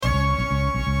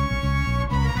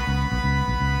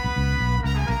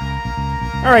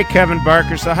All right, Kevin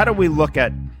Barker. So how do we look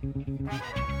at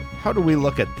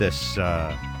this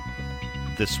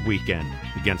this weekend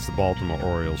against the Baltimore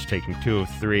Orioles, taking 2 of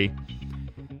 3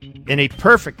 in a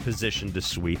perfect position to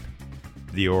sweep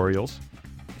the Orioles?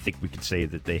 I think we could say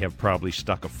that they have probably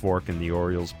stuck a fork in the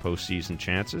Orioles' postseason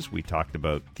chances. We talked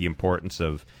about the importance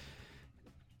of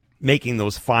making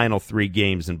those final 3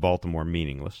 games in Baltimore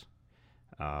meaningless,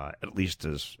 at least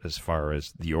as far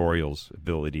as the Orioles'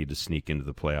 ability to sneak into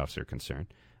the playoffs are concerned.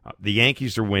 The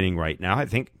Yankees are winning right now. I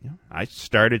think I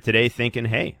started today thinking,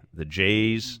 hey, the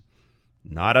Jays,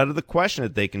 not out of the question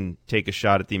that they can take a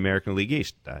shot at the American League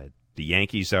East. The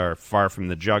Yankees are far from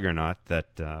the juggernaut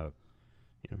that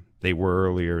they were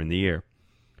earlier in the year.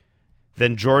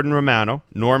 Then Jordan Romano,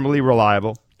 normally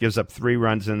reliable, gives up 3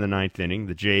 runs in the 9th inning.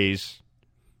 The Jays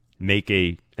make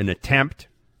an attempt,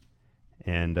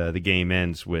 and the game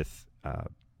ends with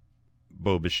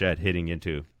Bo Bichette hitting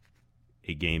into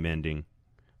a game-ending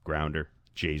grounder.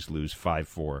 Jays lose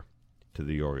 5-4 to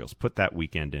the Orioles. Put that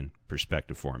weekend in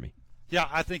perspective for me. Yeah,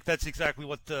 I think that's exactly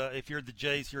what if you're the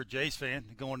Jays, you're a Jays fan,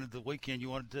 going into the weekend, you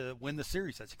wanted to win the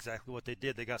series. That's exactly what they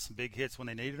did. They got some big hits when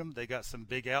they needed them. They got some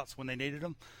big outs when they needed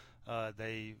them.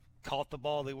 They caught the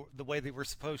ball the way they were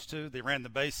supposed to. They ran the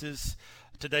bases.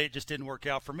 Today it just didn't work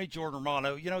out. For me, Jordan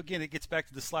Romano, again, it gets back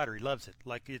to the slider. He loves it.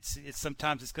 Like it's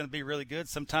sometimes it's going to be really good.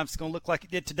 Sometimes it's going to look like it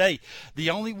did today.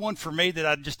 The only one for me that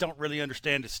I just don't really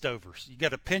understand is Stovers. You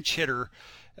got a pinch hitter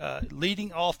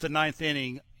leading off the 9th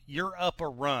inning. You're up a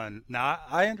run. Now,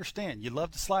 I understand. You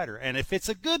love the slider. And if it's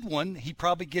a good one, he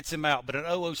probably gets him out. But an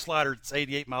 0-0 slider that's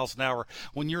 88 miles an hour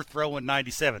when you're throwing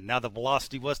 97. Now, the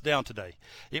velocity was down today.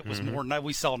 It was more.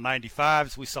 We saw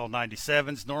 95s. We saw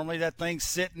 97s. Normally, that thing's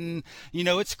sitting,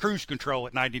 it's cruise control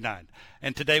at 99.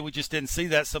 And today, we just didn't see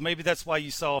that. So maybe that's why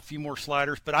you saw a few more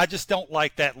sliders. But I just don't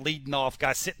like that leading off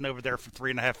guy sitting over there for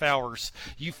 3.5 hours.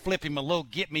 You flip him a little,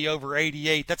 get me over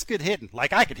 88. That's good hitting.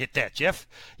 Like I could hit that, Jeff.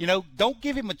 Don't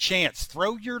give him a chance.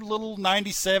 Throw your little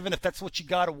 97 if that's what you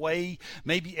got away,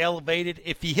 maybe elevated.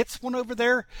 If he hits one over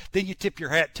there, then you tip your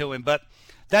hat to him. But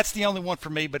that's the only one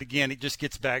for me. But again, it just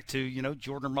gets back to,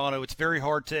 Jordan Romano. It's very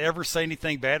hard to ever say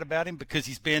anything bad about him because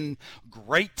he's been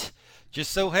great. Just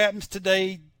so happens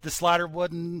today the slider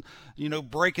wasn't,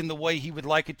 breaking the way he would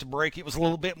like it to break. It was a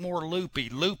little bit more loopy.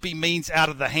 Loopy means out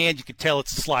of the hand. You could tell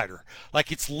it's a slider.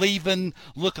 Like it's leaving,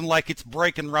 looking like it's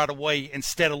breaking right away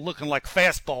instead of looking like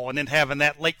fastball and then having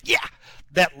that late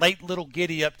little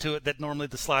giddy up to it that normally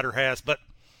the slider has. But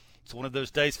it's one of those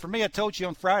days. For me, I told you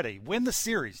on Friday, win the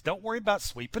series. Don't worry about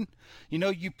sweeping.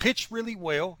 You pitch really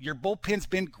well. Your bullpen's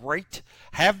been great.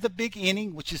 Have the big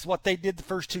inning, which is what they did the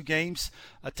first 2 games.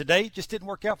 Today, it just didn't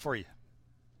work out for you.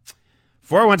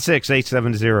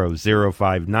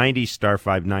 416-870-0590, star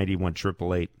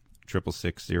 590,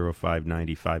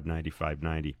 1-888-866-0590,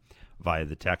 590 via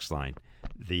the text line.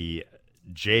 The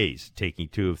Jays taking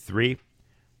 2 of 3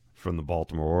 from the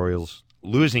Baltimore Orioles,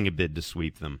 losing a bid to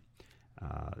sweep them.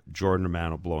 Jordan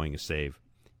Romano blowing a save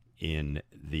in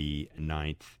the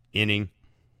 9th inning.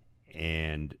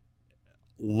 And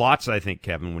lots, I think,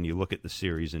 Kevin, when you look at the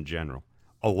series in general,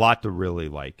 a lot to really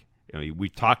like. We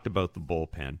talked about the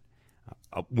bullpen.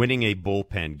 Winning a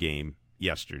bullpen game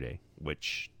yesterday, on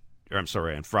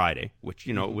Friday, which,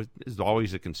 is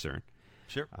always a concern.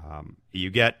 Sure. You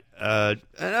get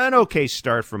an okay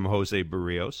start from Jose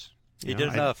Barrios. He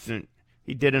did enough.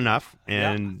 He did enough,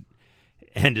 and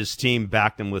his team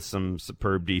backed him with some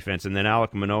superb defense. And then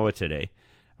Alek Manoah today.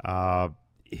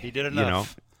 He did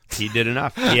enough. He did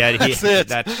enough. That's it.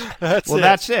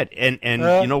 That's it.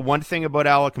 And one thing about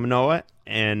Alek Manoah,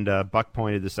 and Buck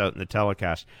pointed this out in the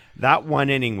telecast, that one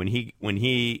inning when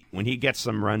he gets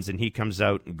some runs and he comes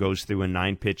out and goes through a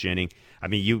 9-pitch inning, I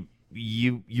mean,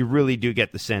 you really do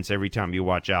get the sense every time you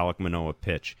watch Alek Manoah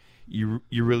pitch. You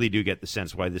really do get the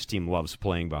sense why this team loves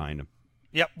playing behind him.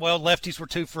 Yep, well, lefties were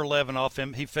 2 for 11 off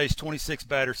him. He faced 26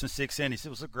 batters in 6 innings. It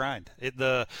was a grind.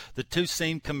 The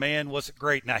two-seam command wasn't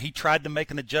great. Now, he tried to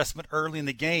make an adjustment early in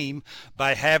the game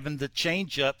by having the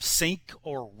changeup sink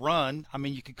or run. I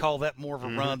mean, you could call that more of a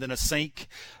run than a sink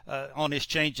on his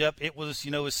changeup. It was,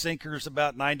 his sinker's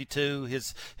about 92,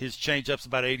 his changeup's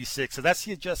about 86. So that's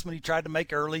the adjustment he tried to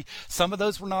make early. Some of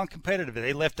those were non-competitive.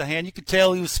 They left a hand. You could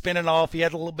tell he was spinning off. He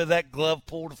had a little bit of that glove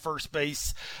pull to first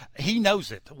base. He knows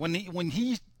it. When he's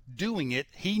doing it,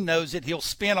 he knows it. He'll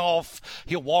spin off.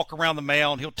 He'll walk around the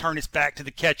mound. He'll turn his back to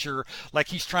the catcher like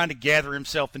he's trying to gather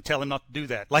himself and tell him not to do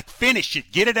that. Like, finish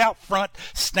it. Get it out front.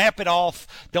 Snap it off.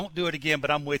 Don't do it again.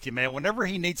 But I'm with you, man. Whenever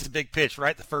he needs a big pitch,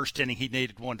 right? The first inning, he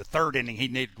needed one. The third inning, he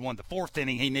needed one. The fourth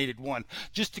inning, he needed one.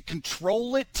 Just to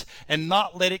control it and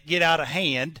not let it get out of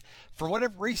hand. For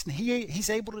whatever reason, he's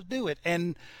able to do it.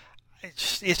 And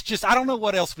it's just I don't know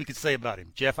what else we could say about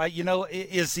him, Jeff.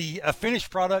 Is he a finished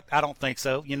product? I don't think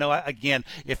so. Again,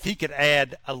 if he could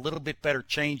add a little bit better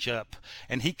changeup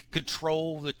and he could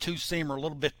control the two-seamer a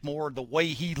little bit more, the way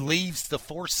he leaves the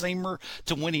four-seamer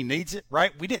to when he needs it,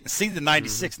 right? We didn't see the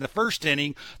 96 in the first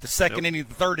inning, the second inning,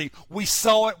 the third inning. We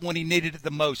saw it when he needed it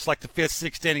the most, like the fifth,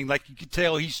 sixth inning. Like you could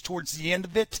tell he's towards the end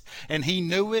of it, and he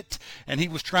knew it, and he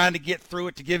was trying to get through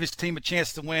it to give his team a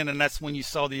chance to win, and that's when you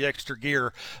saw the extra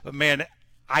gear. But man,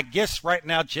 I guess right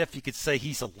now, Jeff, you could say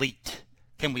he's elite.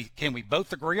 Can we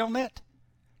both agree on that?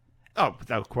 Oh,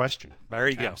 without question. There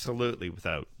you go. Absolutely,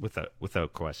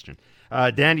 without question.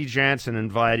 Danny Jansen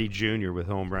and Vladdy Jr. with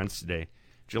home runs today.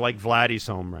 Did you like Vladdy's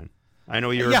home run? I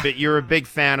know you're a big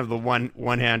fan of the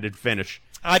one-handed finish.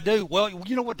 I do. Well,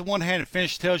 you know what the one-handed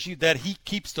finish tells you? That he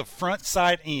keeps the front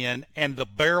side in and the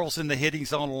barrel's in the hitting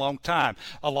zone a long time.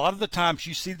 A lot of the times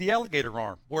you see the alligator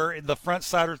arm where the front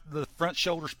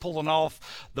shoulder's pulling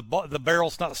off, the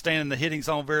barrel's not staying in the hitting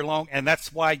zone very long, and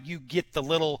that's why you get the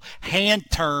little hand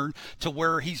turn to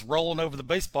where he's rolling over the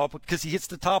baseball because he hits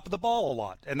the top of the ball a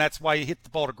lot, and that's why he hit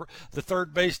the ball to the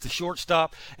third base, the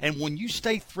shortstop, and when you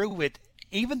stay through it,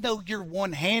 even though you're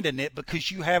one-handing it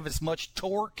because you have as much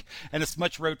torque and as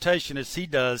much rotation as he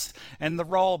does and the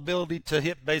raw ability to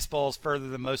hit baseballs further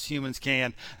than most humans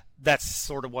can, that's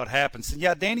sort of what happens. And,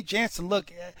 yeah, Danny Jansen,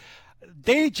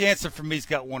 for me has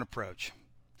got one approach.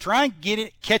 Try and get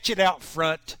it, catch it out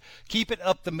front, keep it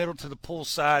up the middle to the pull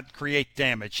side, create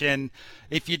damage. And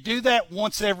if you do that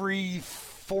once every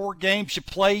 4 games you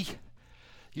play,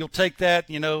 you'll take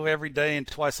that, every day and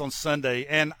twice on Sunday.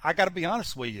 And I got to be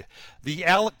honest with you, the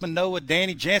Alek Manoah,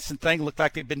 Danny Jansen thing looked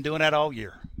like they've been doing that all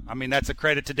year. I mean, that's a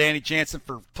credit to Danny Jansen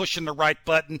for pushing the right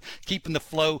button, keeping the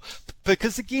flow.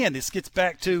 Because, again, this gets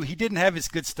back to he didn't have his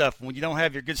good stuff. When you don't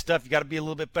have your good stuff, you got to be a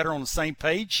little bit better on the same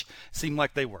page. Seemed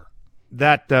like they were.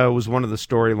 That was one of the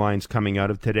storylines coming out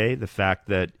of today, the fact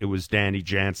that it was Danny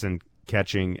Jansen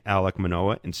catching Alek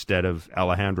Manoah instead of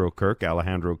Alejandro Kirk.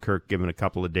 Alejandro Kirk given a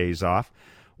couple of days off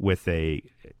with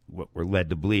what we're led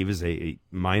to believe is a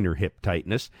minor hip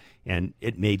tightness. And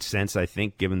it made sense, I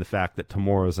think, given the fact that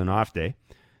tomorrow's an off day,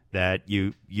 that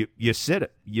you sit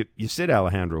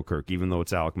Alejandro Kirk, even though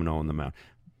it's Alek Manoah on the mound.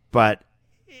 But,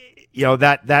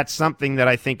 that's something that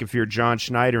I think if you're John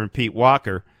Schneider and Pete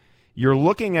Walker, you're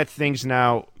looking at things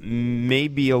now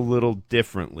maybe a little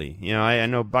differently. I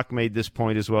know Buck made this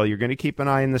point as well. You're going to keep an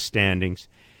eye on the standings.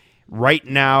 Right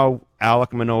now,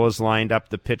 Alek Manoah's lined up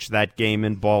to pitch that game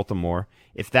in Baltimore.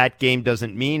 If that game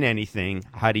doesn't mean anything,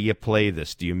 how do you play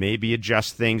this? Do you maybe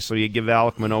adjust things so you give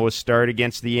Alek Manoah a start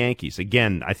against the Yankees?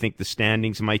 Again, I think the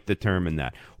standings might determine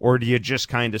that. Or do you just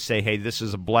kind of say, hey, this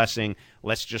is a blessing.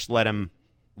 Let's just let him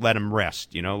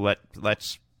rest.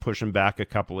 Let's push him back a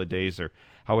couple of days or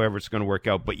however it's going to work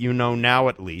out. But now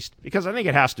at least, because I think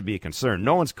it has to be a concern.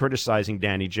 No one's criticizing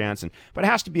Danny Jansen, but it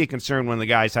has to be a concern when the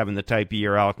guy's having the type of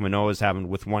year Alek Manoah is having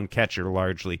with one catcher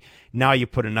largely. Now you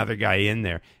put another guy in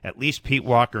there. At least Pete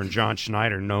Walker and John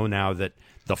Schneider know now that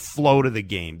the flow to the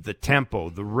game, the tempo,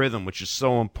 the rhythm, which is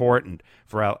so important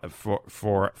for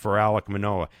Alek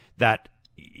Manoah, that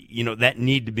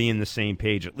need to be in the same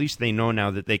page. At least they know now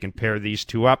that they can pair these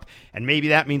two up, and maybe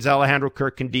that means Alejandro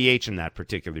Kirk can DH in that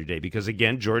particular day because,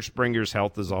 again, George Springer's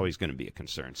health is always going to be a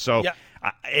concern. So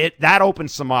that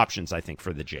opens some options, I think,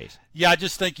 for the Jays. Yeah, I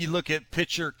just think you look at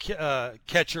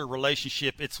pitcher-catcher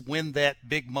relationship. It's when that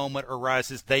big moment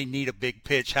arises, they need a big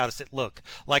pitch. How does it look?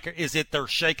 Like, is it they're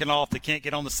shaking off, they can't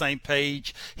get on the same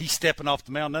page, he's stepping off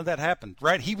the mound? None of that happened,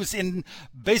 right? He was in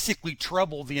basically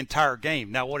trouble the entire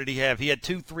game. Now, what did he have? He had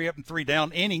 2 3 up and 3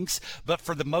 down innings, but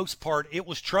for the most part, it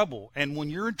was trouble. And when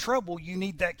you're in trouble, you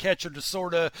need that catcher to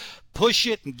sort of push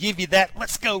it and give you that,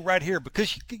 let's go right here,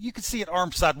 because you can see it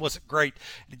arm side wasn't great.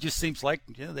 It just seems like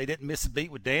they didn't miss a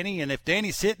beat with Danny, and if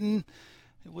Danny's hitting,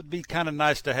 it would be kind of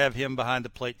nice to have him behind the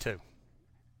plate too.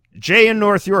 Jay in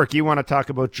North York, you want to talk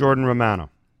about Jordan Romano?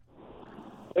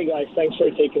 Hey guys, thanks for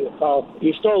taking the call.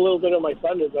 You stole a little bit of my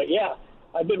thunder, but yeah,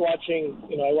 I've been watching,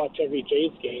 I watch every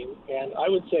Jays game, and I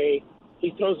would say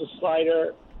he throws a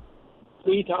slider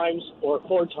 3 times or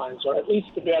 4 times, or at least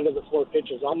 3 out of the 4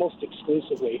 pitches, almost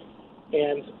exclusively.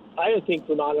 And I don't think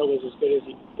Romano was as good as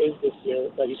he is this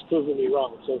year, but he's proven me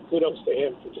wrong. So kudos to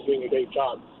him for doing a great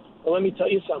job. But let me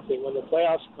tell you something. When the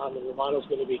playoffs come and Romano's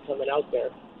going to be coming out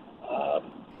there,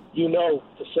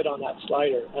 to sit on that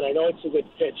slider. And I know it's a good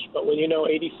pitch, but when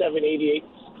 87, 88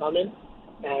 is coming,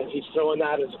 and he's throwing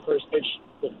that as a first pitch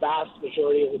the vast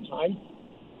majority of the time,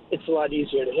 it's a lot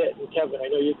easier to hit. And Kevin,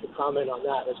 I know you could comment on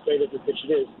that. As great of a pitch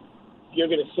it is, if you're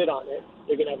going to sit on it,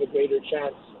 you're going to have a greater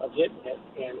chance of hitting it.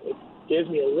 And it gives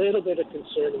me a little bit of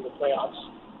concern in the playoffs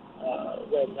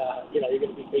when you're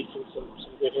going to be facing some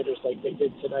good hitters like they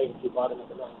did tonight at the bottom of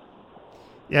the ninth.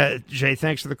 Yeah, Jay,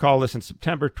 thanks for the call. Listen,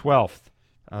 September 12th,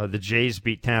 the Jays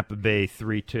beat Tampa Bay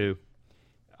 3-2.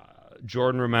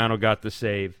 Jordan Romano got the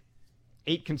save.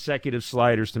 8 consecutive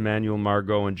sliders to Manuel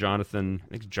Margot and Jonathan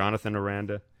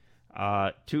Aranda.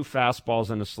 2 fastballs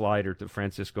and a slider to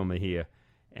Francisco Mejia,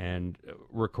 and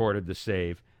recorded the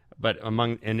save. But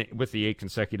with the 8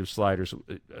 consecutive sliders,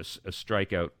 a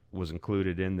strikeout was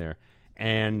included in there.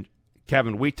 And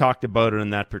Kevin, we talked about it on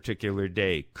that particular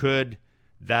day. Could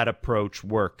that approach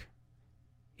work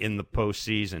in the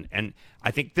postseason? And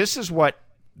I think this is what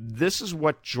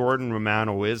Jordan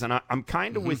Romano is, and I'm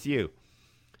kind of with you.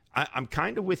 I'm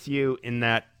kind of with you in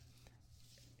that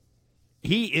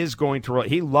he is going to.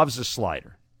 He loves the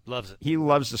slider. Loves it. He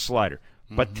loves the slider.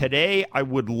 But today, I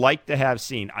would like to have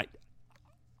seen.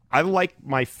 I like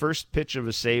my first pitch of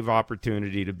a save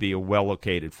opportunity to be a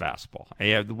well-located fastball.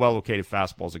 The well-located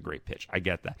fastball is a great pitch. I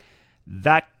get that.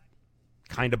 That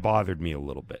kind of bothered me a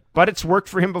little bit, but it's worked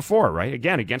for him before, right?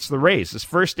 Again, against the Rays, his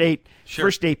first eight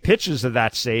pitches of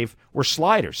that save were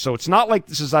sliders, so it's not like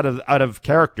this is out of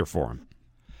character for him.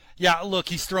 Yeah, look,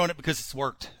 he's throwing it because it's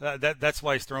worked. That's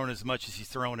why he's throwing as much as he's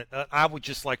throwing it. I would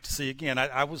just like to see, again,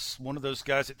 I was one of those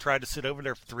guys that tried to sit over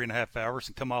there for 3.5 hours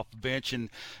and come off the bench,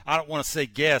 and I don't want to say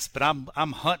guess, but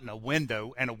I'm hunting a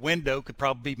window, and a window could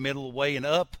probably be middle of the way and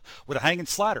up with a hanging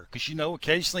slider, because,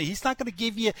 occasionally he's not going to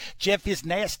give you, Jeff, his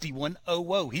nasty one,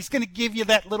 He's going to give you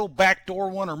that little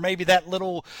backdoor one, or maybe that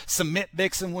little cement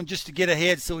mixing one just to get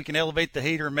ahead so he can elevate the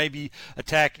heater and maybe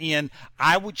attack in.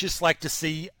 I would just like to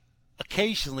see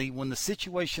occasionally, when the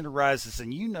situation arises,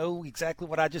 and you know exactly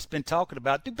what I just been talking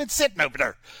about, dude, been sitting over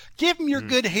there. Give him your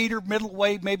good heater, middle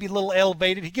way, maybe a little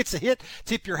elevated. He gets a hit,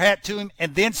 tip your hat to him,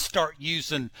 and then start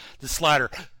using the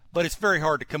slider. But it's very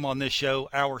hard to come on this show,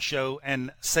 our show,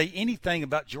 and say anything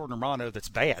about Jordan Romano that's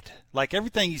bad. Like,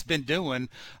 everything he's been doing,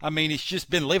 he's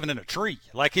just been living in a tree.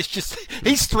 Like, it's just,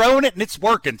 he's throwing it and it's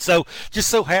working. So, just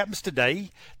so happens today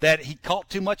that he caught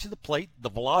too much of the plate. The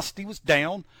velocity was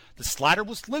down. The slider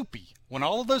was loopy. When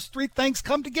all of those three things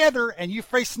come together and you're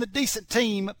facing a decent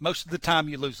team, most of the time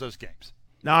you lose those games.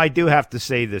 Now, I do have to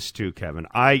say this too, Kevin.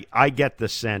 I get the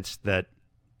sense that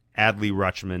Adley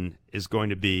Rutschman is going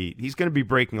to be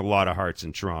breaking a lot of hearts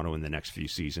in Toronto in the next few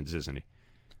seasons, isn't he?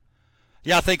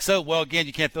 Yeah, I think so. Well, again,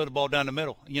 you can't throw the ball down the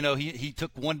middle. He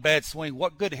took one bad swing.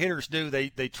 What good hitters do?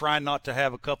 They try not to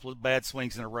have a couple of bad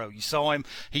swings in a row. You saw him.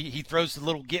 He throws the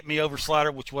little get-me-over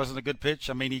slider, which wasn't a good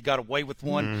pitch. He got away with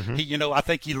one. Mm-hmm. I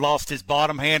think he lost his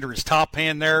bottom hand or his top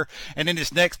hand there. And in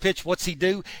his next pitch, what's he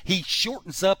do? He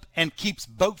shortens up and keeps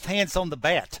both hands on the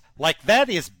bat. Like, that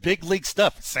is big league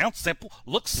stuff. It sounds simple,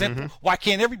 looks simple. Mm-hmm. Why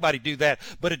can't everybody do that?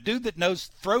 But a dude that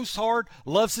throws hard,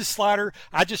 loves his slider.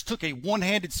 I just took a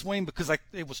one-handed swing because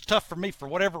it was tough for me for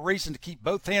whatever reason to keep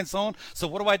both hands on. So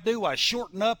what do? I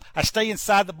shorten up. I stay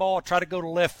inside the ball. I try to go to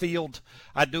left field.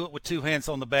 I do it with 2 hands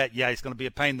on the bat. Yeah, he's going to be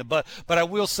a pain in the butt. But I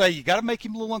will say, you got to make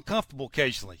him a little uncomfortable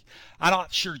occasionally. I'm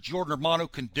not sure Jordan Romano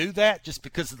can do that just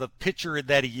because of the pitcher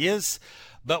that he is.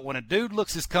 But when a dude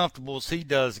looks as comfortable as he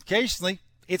does occasionally,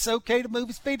 it's okay to move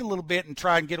his feet a little bit and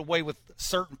try and get away with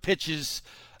certain pitches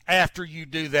after you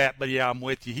do that. But, yeah, I'm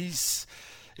with you. He's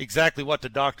exactly what the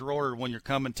doctor ordered when you're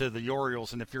coming to the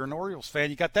Orioles. And if you're an Orioles fan,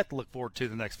 you got that to look forward to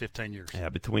the next 15 years. Yeah,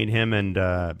 between him and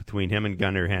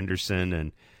Gunnar Henderson,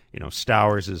 and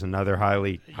Stowers is another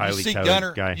highly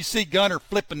touted guy. You see Gunnar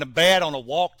flipping the bat on a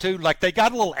walk too. Like, they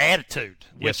got a little attitude,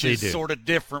 which is sort of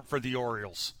different for the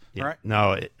Orioles. Yeah. Right?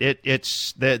 No,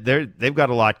 it's they've got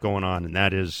a lot going on, and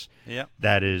that is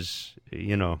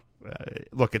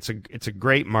look, it's a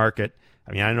great market.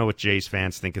 I know what Jays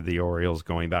fans think of the Orioles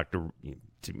going back to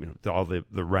all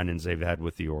the run-ins they've had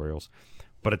with the Orioles,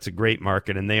 but it's a great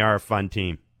market, and they are a fun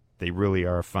team. They really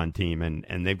are a fun team,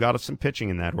 and they've got some pitching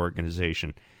in that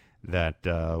organization that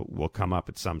will come up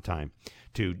at some time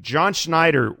too. John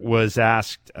Schneider was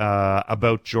asked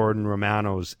about Jordan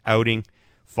Romano's outing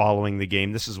following the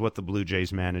game. This is what the Blue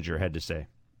Jays manager had to say.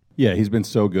 Yeah, he's been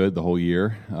so good the whole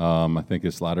year. I think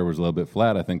his slider was a little bit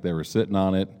flat. I think they were sitting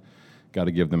on it. Got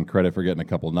to give them credit for getting a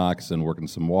couple knocks and working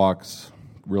some walks.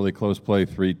 Really close play,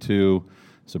 3-2.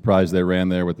 Surprised they ran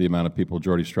there with the amount of people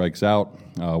Jordy strikes out.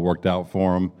 Worked out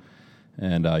for him.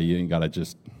 And you got to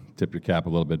just tip your cap a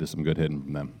little bit to some good hitting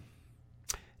from them.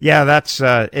 Yeah, that's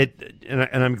it, and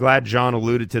I'm glad John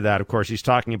alluded to that. Of course, he's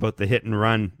talking about the hit and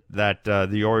run that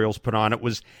the Orioles put on. It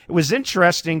was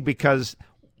interesting because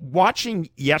watching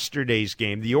yesterday's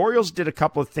game, the Orioles did a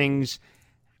couple of things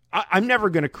I'm never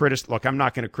going to look, I'm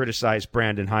not going to criticize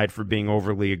Brandon Hyde for being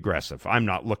overly aggressive. I'm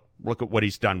not. Look at what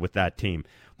he's done with that team.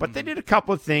 But they did a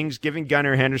couple of things, giving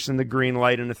Gunnar Henderson the green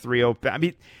light in a 3-0. I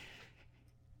mean,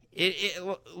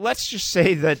 let's just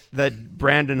say that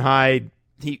Brandon Hyde,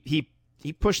 he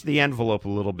pushed the envelope a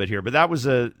little bit here, but that was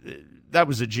a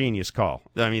genius call.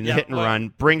 I mean, the hit and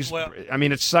run brings. I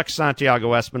mean, it sucks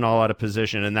Santiago Espinal out of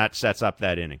position, and that sets up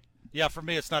that inning. Yeah, for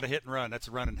me, it's not a hit and run. That's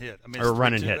a run and hit. I mean, or a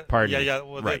run and hit. Pardon me. Yeah.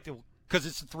 Well, right. Because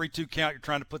it's a 3-2 count, you're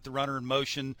trying to put the runner in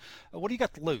motion. What do you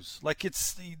got to lose? Like,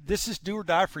 this is do or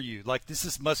die for you. Like, this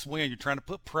is must win. You're trying to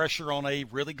put pressure on a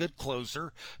really good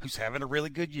closer who's having a really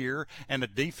good year and a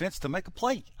defense to make a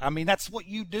play. I mean, that's what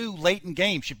you do late in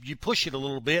games. You push it a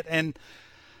little bit, and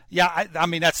yeah, I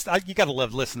mean, you got to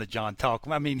love listening to John talk.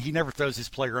 I mean, he never throws his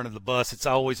player under the bus. It's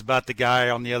always about the guy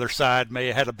on the other side may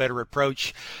have had a better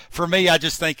approach. For me, I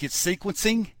just think it's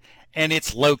sequencing and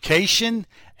it's location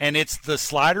and it's the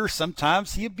slider.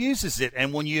 Sometimes he abuses it.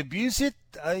 And when you abuse it,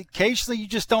 occasionally you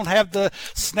just don't have the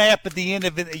snap at the end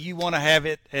of it that you want to have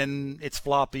it, and it's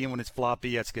floppy. And when it's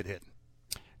floppy, that's good hitting.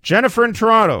 Jennifer in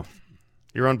Toronto,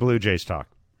 you're on Blue Jays Talk.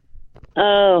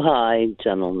 Oh, hi,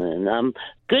 gentlemen.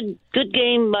 Good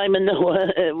game by Manoah.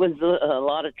 It was a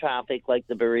lot of traffic, like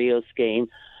the Barrios game,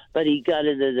 but he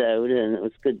gutted it out, and it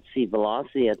was good to see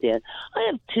velocity at the end. I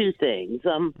have two things.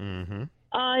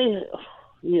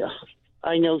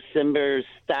 I know Cimber's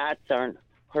stats aren't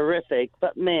horrific,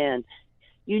 but man,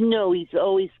 he's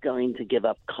always going to give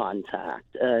up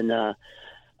contact, and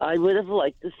I would have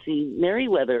liked to see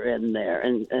Merriweather in there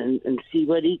and see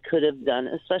what he could have done,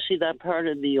 especially that part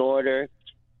of the order.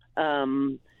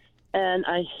 And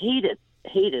I hated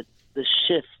the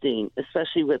shifting,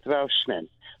 especially with Rauschman.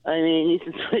 I mean,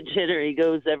 he's a switch hitter. He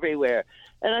goes everywhere.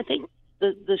 And I think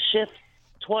the shifts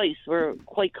twice were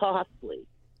quite costly.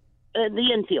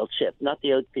 The infield shift, not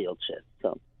the outfield shift.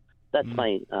 So that's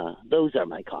those are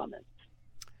my comments.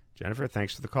 Jennifer,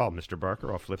 thanks for the call. Mr.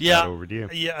 Barker, I'll flip that over to you.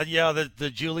 Yeah,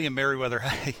 the Julian Merriweather,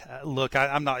 look,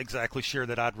 I'm not exactly sure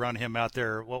that I'd run him out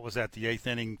there. What was that, the eighth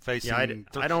inning facing? I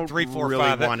don't 3, 4, really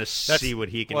 5. want to see what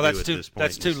he can do at this point.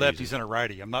 That's two lefties and a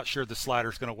righty. I'm not sure the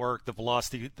slider's going to work, the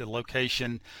velocity, the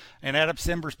location. And Adam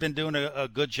Cimber's been doing a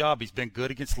good job. He's been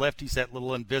good against lefties, that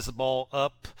little invisible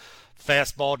up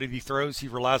fastball that he throws. He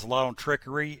relies a lot on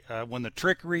trickery. When the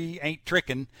trickery ain't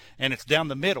tricking and it's down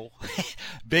the middle,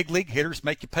 big league hitters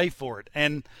make you pay for it.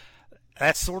 And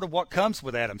that's sort of what comes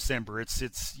with Adam Cimber.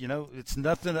 It's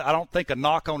nothing. I don't think a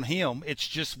knock on him. It's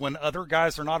just when other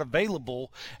guys are not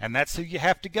available, and that's who you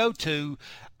have to go to.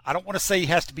 I don't want to say he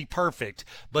has to be perfect,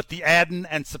 but the adding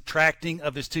and subtracting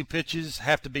of his two pitches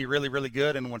have to be really, really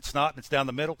good. And when it's not, and it's down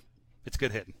the middle, it's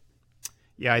good hitting.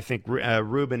 Yeah, I think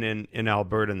Ruben in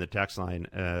Alberta in the text line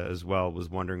as well was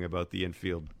wondering about the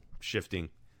infield shifting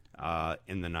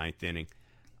in the ninth inning.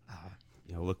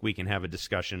 Look, we can have a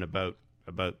discussion about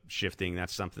shifting.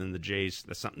 That's something the Jays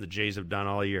have done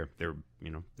all year. They're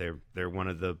one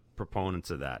of the proponents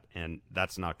of that, and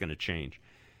that's not going to change.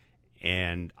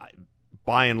 And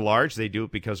by and large, they do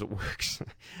it because it works.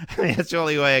 I mean, that's the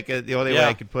only way I could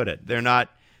put it. They're not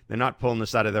pulling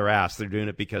this out of their ass. They're doing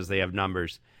it because they have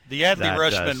numbers. The Adley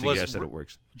Rutschman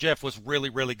was really,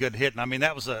 really good hitting. I mean,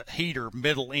 that was a heater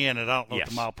middle in, and I don't know what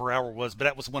the mile per hour was, but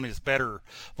that was one of his better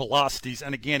velocities.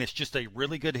 And again, it's just a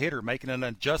really good hitter making an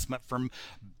adjustment from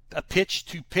a pitch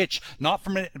to pitch, not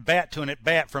from an at bat to an at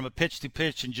bat, from a pitch to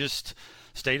pitch, and just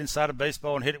stayed inside of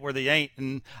baseball and hit it where they ain't.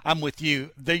 And I'm with you.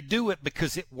 They do it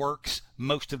because it works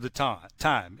most of the time.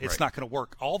 It's not going to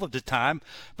work all of the time,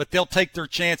 but they'll take their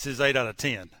chances 8 out of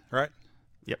 10, right?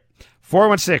 Yep.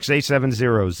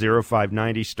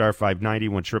 416-870-0590, star 590,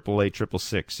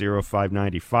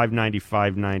 1-888-666-0590,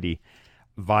 590-590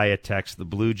 via text. The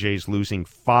Blue Jays losing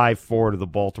 5-4 to the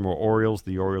Baltimore Orioles.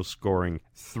 The Orioles scoring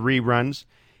 3 runs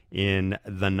in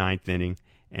the ninth inning.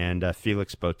 And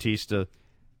Felix Bautista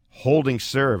holding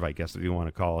serve, I guess if you want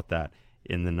to call it that,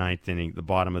 in the ninth inning, the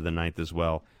bottom of the ninth as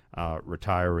well,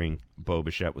 retiring Bo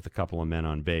Bichette with a couple of men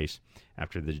on base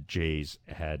after the Jays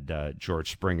had George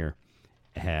Springer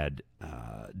had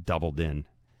doubled in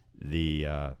the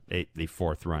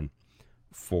fourth run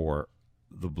for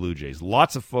the Blue Jays.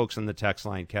 Lots of folks on the text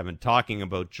line, Kevin, talking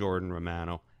about Jordan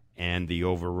Romano and the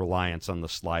over-reliance on the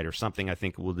slider, something I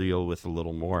think we'll deal with a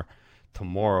little more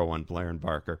tomorrow on Blair and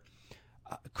Barker.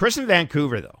 Chris in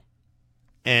Vancouver, though,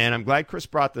 and I'm glad Chris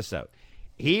brought this out.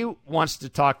 He wants to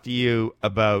talk to you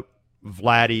about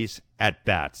Vladdy's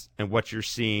at-bats and what you're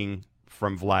seeing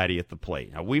from Vladdy at the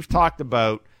plate. Now, we've talked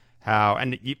about how,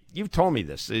 and you've told me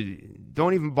this,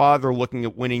 don't even bother looking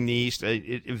at winning the East.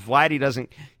 If Vladdy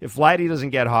doesn't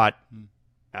get hot,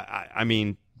 I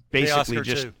mean, basically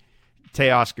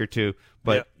Teoscar too,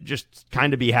 but just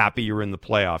kind of be happy you're in the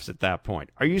playoffs at that point.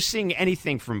 Are you seeing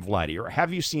anything from Vladdy, or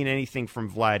have you seen anything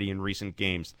from Vladdy in recent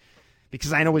games?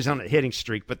 Because I know he's on a hitting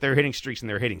streak, but they're hitting streaks and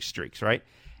they're hitting streaks, right?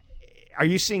 Are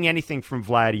you seeing anything from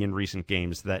Vladdy in recent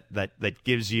games that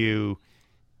gives you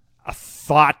a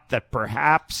thought that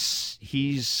perhaps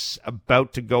he's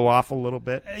about to go off a little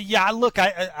bit? Yeah, look,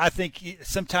 I think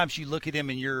sometimes you look at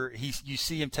him and you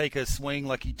see him take a swing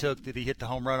like he took that he hit the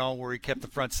home run on, where he kept the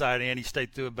front side in, he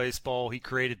stayed through a baseball, he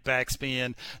created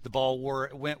backspin, the ball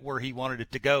went where he wanted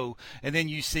it to go, and then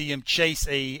you see him chase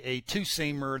a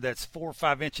two-seamer that's 4 or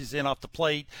 5 inches in off the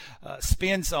plate,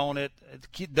 spins on it,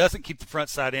 doesn't keep the front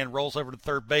side in, rolls over to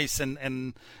third base,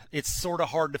 and it's sort of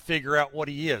hard to figure out what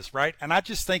he is, right? And I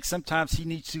just think sometimes he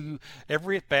needs to,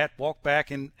 every at-bat, walk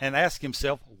back and ask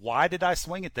himself, why did I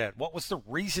swing at that? What was the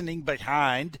reasoning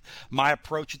behind my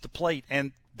approach at the plate?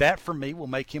 And that, for me, will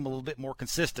make him a little bit more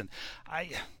consistent. I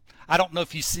don't know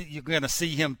if you're going to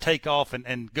see him take off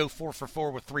and go 4 for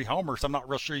 4 with 3 homers. I'm not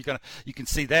real sure you can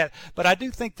see that. But I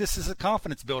do think this is a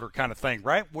confidence builder kind of thing,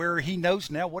 right? Where he knows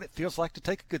now what it feels like to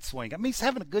take a good swing. I mean, he's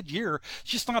having a good year.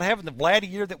 He's just not having the Vladdy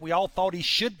year that we all thought he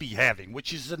should be having,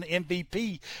 which is an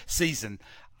MVP season.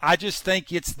 I just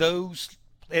think it's those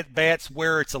at-bats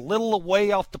where it's a little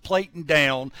away off the plate and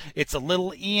down, it's a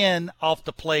little in off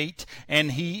the plate,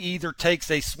 and he either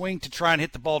takes a swing to try and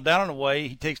hit the ball down and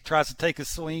away, tries to take a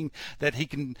swing that he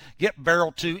can get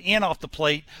barrel to in off the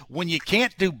plate. When you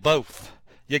can't do both,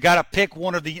 you got to pick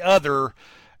one or the other,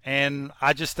 and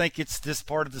I just think it's this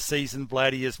part of the season.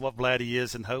 Vladdy is what Vladdy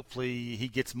is, and hopefully he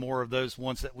gets more of those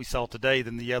ones that we saw today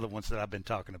than the other ones that I've been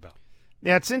talking about.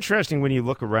 Yeah, it's interesting when you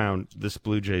look around this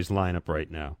Blue Jays lineup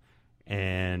right now.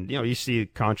 And, you see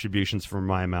contributions from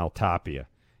Maimal Tapia.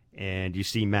 And you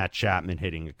see Matt Chapman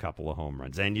hitting a couple of home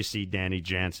runs. And you see Danny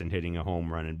Jansen hitting a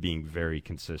home run and being very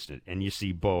consistent. And you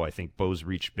see Bo. I think Bo's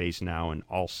reached base now in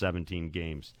all 17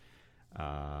 games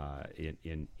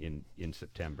in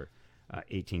September.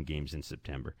 18 games in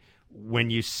September. When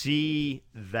you see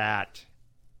that,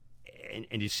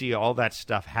 and you see all that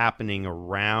stuff happening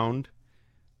around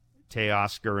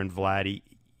Teoscar and Vladdy,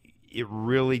 it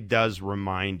really does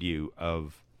remind you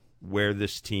of where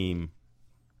this team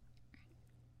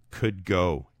could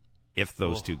go if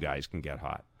those two guys can get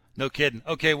hot. No kidding.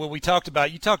 Okay, well, you talked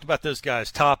about those guys.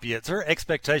 Tapia, is there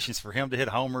expectations for him to hit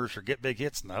homers or get big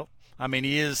hits? No. I mean,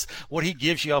 he is what he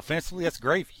gives you offensively. That's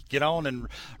great. You get on and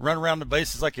run around the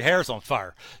bases like your hair's on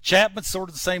fire. Chapman's sort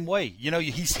of the same way.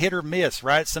 He's hit or miss,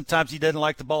 right? Sometimes he doesn't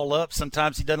like the ball up.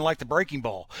 Sometimes he doesn't like the breaking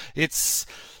ball. It's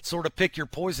sort of pick your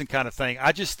poison kind of thing.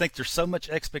 I just think there's so much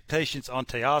expectations on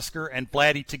Teoscar and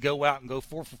Vladdy to go out and go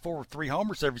 4 for 4 with 3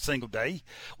 homers every single day.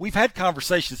 We've had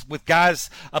conversations with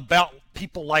guys about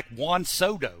people like Juan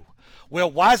Soto. Well,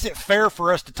 why is it fair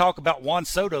for us to talk about Juan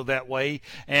Soto that way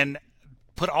and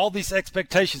put all these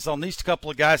expectations on these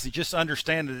couple of guys who just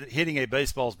understand that hitting a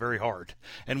baseball is very hard?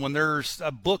 And when there's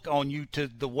a book on you to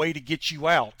the way to get you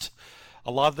out, a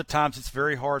lot of the times it's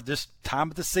very hard this time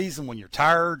of the season when you're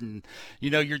tired and,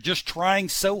 you're just trying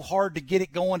so hard to get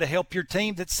it going to help your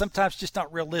team that's sometimes just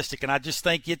not realistic. And I just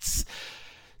think it's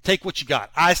take what you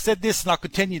got. I said this and I'll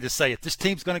continue to say it. This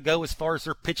team's going to go as far as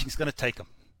their pitching's going to take them.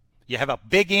 You have a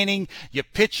big inning, you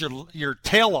pitch your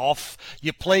tail off,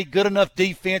 you play good enough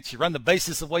defense, you run the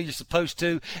bases the way you're supposed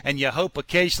to, and you hope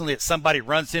occasionally that somebody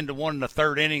runs into one in the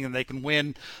third inning and they can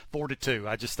win 4-2.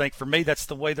 I just think, for me, that's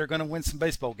the way they're going to win some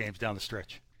baseball games down the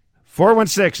stretch.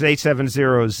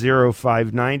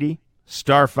 416-870-0590,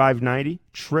 star 590,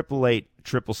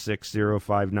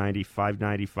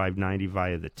 888-666-0590, 590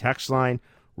 via the text line.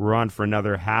 We're on for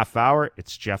another half hour.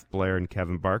 It's Jeff Blair and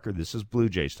Kevin Barker. This is Blue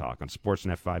Jays Talk on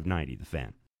Sportsnet 590, The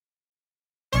Fan.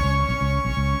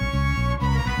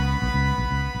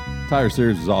 Entire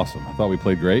series was awesome. I thought we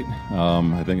played great.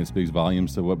 I think it speaks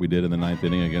volumes to what we did in the ninth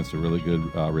inning against a really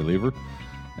good reliever.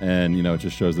 And, it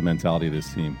just shows the mentality of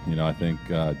this team. I think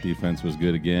defense was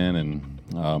good again, and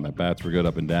at-bats were good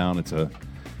up and down. It's a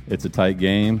tight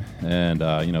game. And,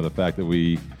 the fact that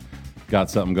we got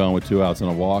something going with 2 outs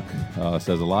and a walk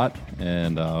says a lot.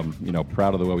 And,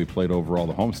 proud of the way we played overall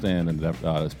the homestand, and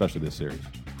especially this series.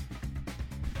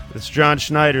 It's John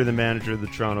Schneider, the manager of the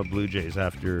Toronto Blue Jays,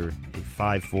 after a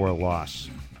 5-4 loss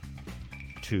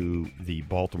to the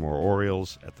Baltimore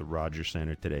Orioles at the Rogers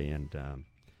Center today. And,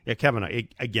 Kevin,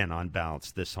 again, on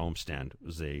balance, this homestand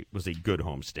was a good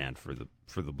homestand for the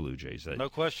Blue Jays. No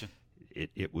question.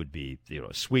 It would be,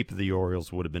 a sweep of the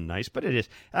Orioles would have been nice, but it is.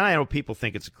 And I know people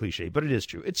think it's a cliche, but it is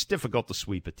true. It's difficult to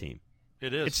sweep a team.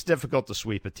 It is. It's difficult to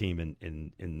sweep a team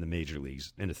in the major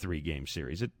leagues in a 3-game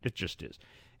series. It just is.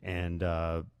 And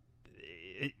a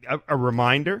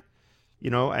reminder,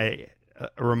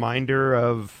 a reminder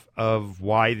of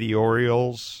why the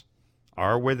Orioles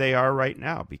are where they are right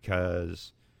now,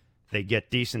 because they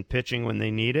get decent pitching when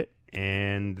they need it,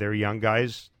 and their young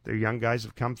guys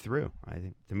have come through. I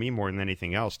think, to me, more than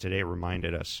anything else, today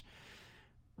reminded us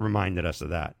of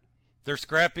that. They're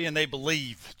scrappy and they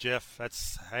believe, Jeff.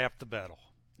 That's half the battle.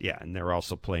 Yeah, and they're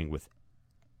also playing with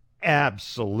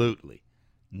absolutely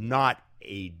not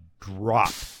a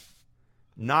drop,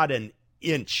 not an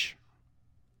inch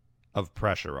of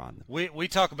pressure on them. We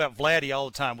talk about Vladdy all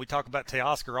the time. We talk about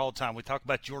Teoscar all the time. We talk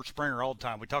about George Springer all the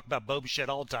time. We talk about Bo Bichette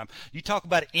all the time. You talk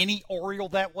about any Oriole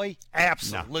that way?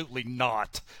 Absolutely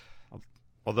not.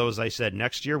 Although, as I said,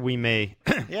 next year we may.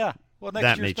 Yeah. Well, that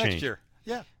year's may next change. year.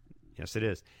 Yeah. Yes, it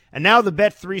is. And now the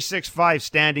Bet365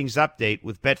 standings update.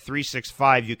 With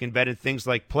Bet365, you can bet in things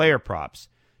like player props,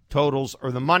 totals,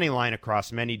 or the money line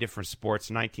across many different sports.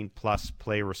 19+,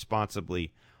 play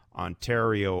responsibly.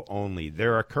 Ontario only.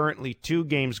 There are currently 2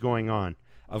 games going on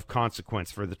of consequence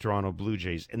for the Toronto Blue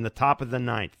Jays. In the top of the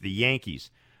 9th, the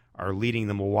Yankees are leading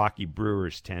the Milwaukee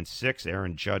Brewers 10-6.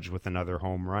 Aaron Judge with another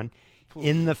home run.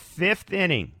 In the 5th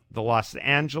inning, the Los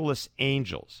Angeles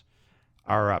Angels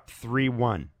are up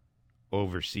 3-1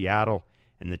 over Seattle,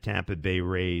 and the Tampa Bay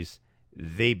Rays,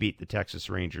 they beat the Texas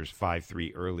Rangers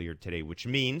 5-3 earlier today, which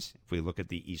means, if we look at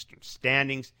the Eastern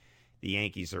standings, the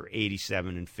Yankees are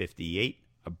 87-58.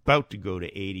 About to go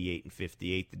to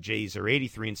 88-58. The Jays are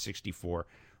 83-64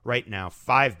 right now,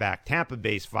 5 back. Tampa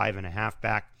Bay's 5.5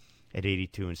 back at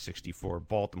 82-64.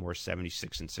 Baltimore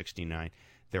 76-69.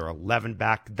 They're 11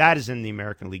 back. That is in the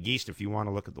American League East. If you want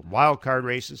to look at the wild card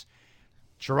races,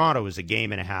 Toronto is a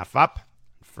game and a half up,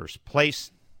 first place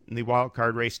in the wild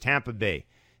card race. Tampa Bay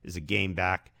is a game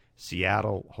back.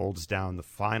 Seattle holds down the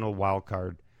final wild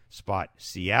card spot.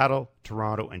 Seattle,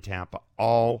 Toronto, and Tampa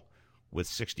all with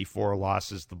 64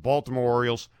 losses. The Baltimore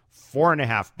Orioles,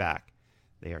 4.5 back.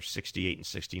 They are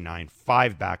 68-69,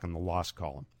 5 back on the loss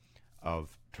column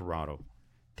of Toronto,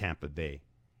 Tampa Bay,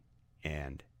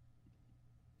 and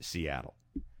Seattle.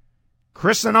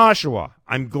 Chris in Oshawa,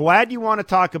 I'm glad you want to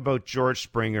talk about George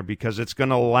Springer because it's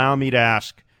going to allow me to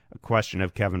ask a question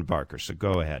of Kevin Barker. So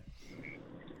go ahead.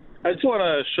 I just want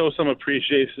to show some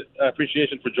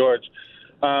appreciation for George.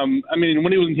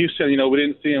 When he was in Houston, we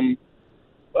didn't see him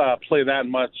play that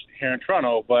much here in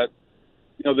Toronto, but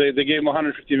they gave him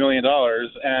 $150 million,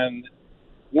 and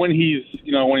when he's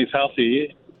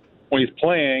healthy, when he's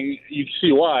playing, you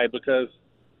see why. Because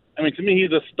to me,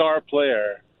 he's a star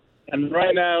player, and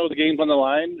right now the game's on the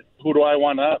line. Who do I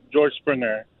want up? George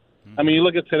Springer. You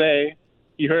look at today,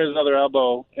 he hurt his other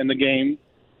elbow in the game,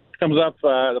 comes up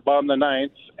at the bottom of the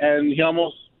 9th, and he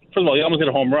almost hit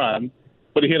a home run,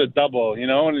 but he hit a double,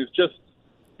 and it's just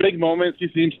big moments. He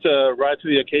seems to rise to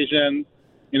the occasion.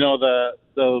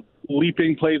 The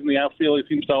leaping plays in the outfield,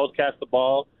 he seems to always catch the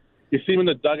ball. You see him in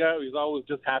the dugout, he's always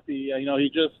just happy. I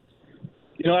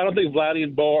don't think Vladdy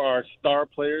and Bo are star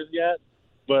players yet,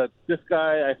 but this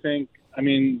guy, half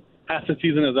the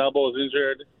season his elbow is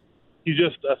injured. He's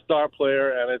just a star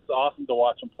player, and it's awesome to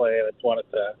watch him play. And I just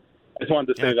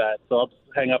wanted to say that. So I'll just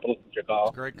hang up and listen to your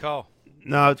call. Great call.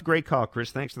 No, it's a great call,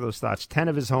 Chris. Thanks for those thoughts. 10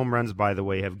 of his home runs, by the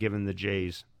way, have given the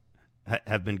Jays,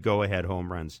 have been go-ahead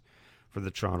home runs for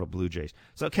the Toronto Blue Jays.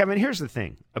 So, Kevin, here's the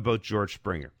thing about George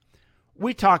Springer.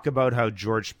 We talk about how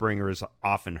George Springer is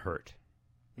often hurt.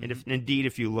 And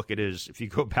if you look at if you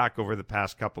go back over the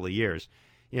past couple of years,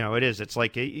 it is. It's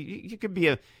like you could be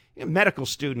a medical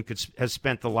student has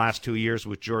spent the last 2 years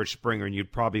with George Springer, and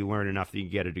you'd probably learn enough that you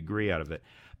can get a degree out of it.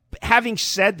 But having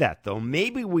said that, though,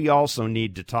 maybe we also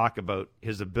need to talk about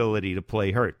his ability to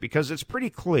play hurt, because it's pretty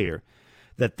clear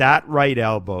that right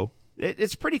elbow,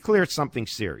 it's pretty clear it's something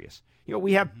serious.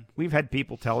 We've had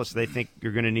people tell us they think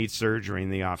you're going to need surgery in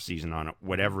the offseason on it,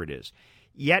 whatever it is.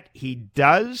 Yet he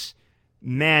does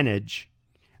manage.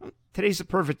 Today's a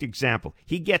perfect example.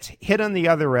 He gets hit on the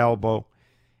other elbow.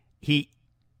 He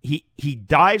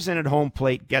dives in at home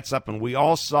plate, gets up, and we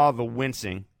all saw the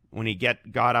wincing when he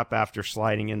got up after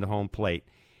sliding into home plate.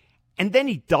 And then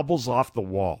he doubles off the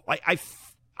wall. I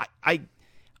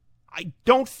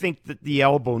don't think that the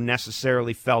elbow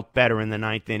necessarily felt better in the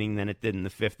 9th inning than it did in the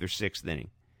 5th or 6th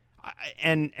inning.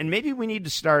 And maybe we need to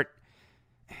start,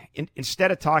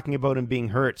 instead of talking about him being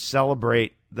hurt,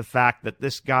 celebrate the fact that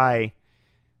this guy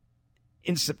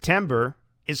in September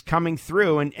is coming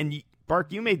through. And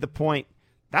Bark, you made the point.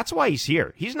 That's why he's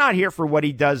here. He's not here for what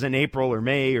he does in April or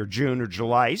May or June or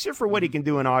July. He's here for what he can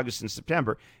do in August and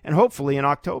September, and hopefully in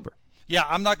October. Yeah,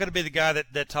 I'm not going to be the guy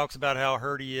that talks about how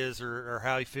hurt he is or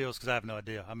how he feels, because I have no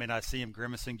idea. I mean, I see him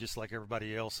grimacing just like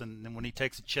everybody else, and then when he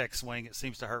takes a check swing, it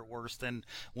seems to hurt worse than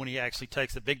when he actually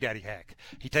takes a Big Daddy hack.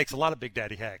 He takes a lot of Big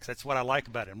Daddy hacks. That's what I like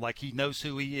about him. Like, he knows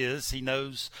who he is. He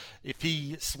knows if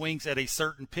he swings at a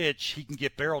certain pitch, he can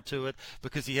get barrel to it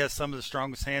because he has some of the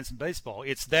strongest hands in baseball.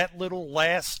 It's that little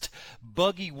last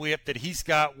buggy whip that he's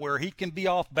got where he can be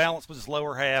off balance with his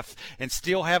lower half and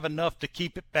still have enough to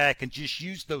keep it back and just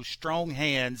use those strong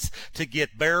hands to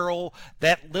get barrel,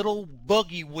 that little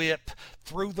buggy whip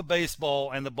through the baseball,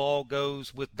 and the ball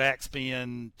goes with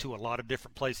backspin to a lot of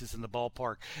different places in the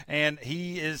ballpark. And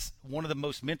he is one of the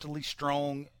most mentally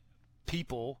strong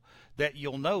people that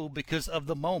you'll know because of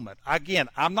the moment. Again,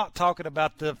 I'm not talking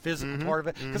about the physical part of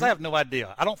it because I have no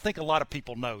idea. I don't think a lot of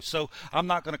people know, so I'm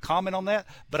not going to comment on that,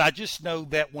 but I just know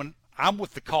that when I'm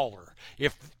with the caller,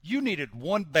 if you needed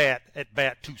one at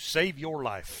bat to save your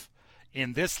life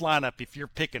in this lineup, if you're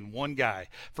picking one guy,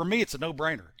 for me it's a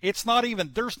no-brainer.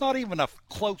 There's not even a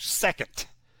close second.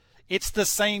 It's the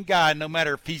same guy, no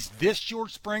matter if he's this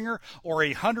George Springer or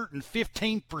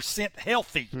 115%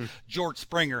 healthy George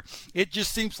Springer. It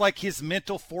just seems like his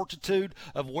mental fortitude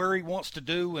of where he wants to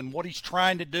do and what he's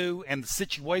trying to do and the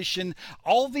situation,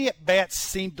 all the at-bats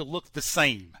seem to look the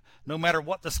same, no matter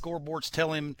what the scoreboards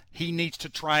tell him he needs to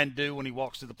try and do when he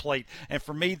walks to the plate. And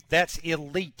for me, that's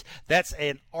elite. That's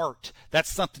an art. That's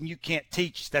something you can't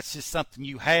teach. That's just something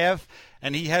you have,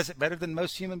 and he has it better than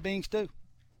most human beings do.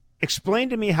 Explain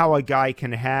to me how a guy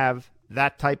can have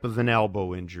that type of an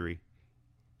elbow injury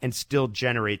and still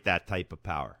generate that type of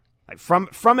power. Like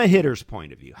from a hitter's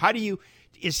point of view,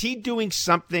 is he doing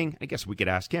something? I guess we could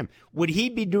ask him. Would he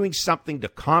be doing something to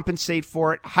compensate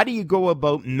for it? How do you go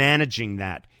about managing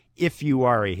that if you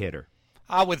are a hitter?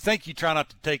 I would think you try not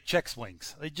to take check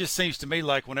swings. It just seems to me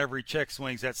like whenever he check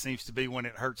swings, that seems to be when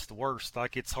it hurts the worst.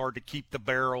 Like, it's hard to keep the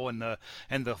barrel and the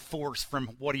force from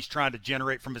what he's trying to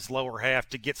generate from his lower half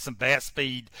to get some bat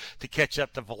speed to catch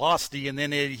up to velocity, and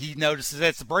then he notices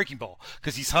that's a breaking ball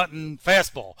because he's hunting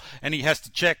fastball and he has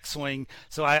to check swing.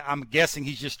 So I'm guessing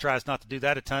he just tries not to do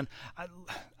that a ton.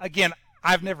 Again,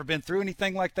 I've never been through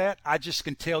anything like that. I just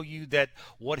can tell you that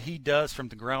what he does from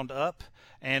the ground up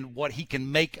and what he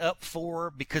can make up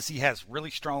for because he has really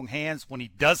strong hands when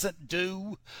he doesn't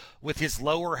do with his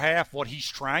lower half what he's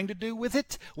trying to do with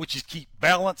it, which is keep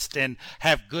balanced and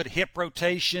have good hip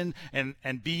rotation and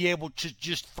be able to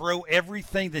just throw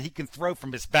everything that he can throw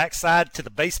from his backside to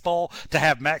the baseball to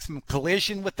have maximum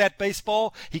collision with that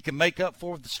baseball. He can make up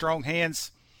for with the strong hands.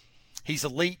 He's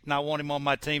elite, and I want him on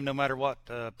my team no matter what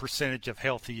percentage of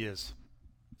health he is.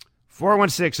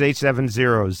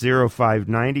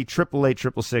 416-870-0590,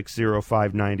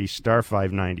 888-666-0590, star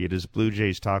 590. It is Blue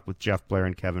Jays Talk with Jeff Blair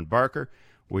and Kevin Barker.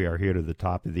 We are here to the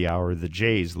top of the hour. The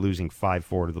Jays losing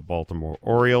 5-4 to the Baltimore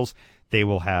Orioles. They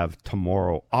will have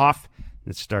tomorrow off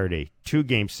and start a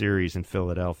 2-game series in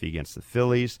Philadelphia against the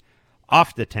Phillies,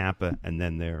 off to Tampa, and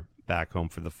then they're back home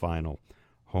for the final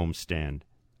homestand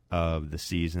of the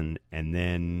season. And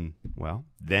then,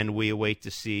 then we await to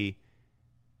see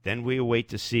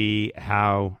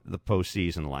how the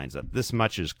postseason lines up. This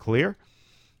much is clear.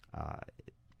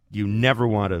 You never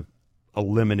want to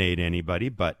eliminate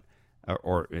anybody,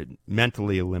 or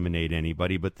mentally eliminate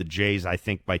anybody. But the Jays, I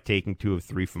think, by taking 2 of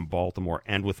 3 from Baltimore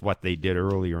and with what they did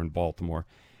earlier in Baltimore,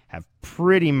 have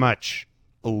pretty much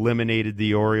eliminated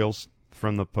the Orioles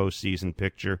from the postseason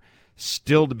picture.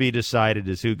 Still to be decided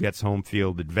is who gets home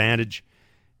field advantage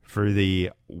for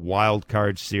the wild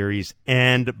card series,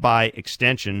 and by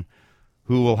extension,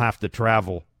 who will have to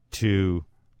travel to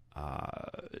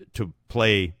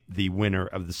play the winner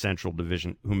of the Central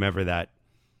Division, whomever that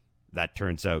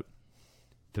turns out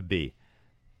to be.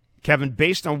 Kevin,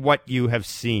 based on what you have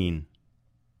seen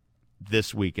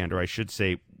this weekend, or I should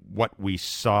say what we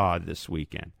saw this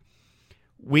weekend,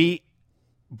 we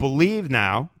believe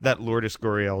now that Lourdes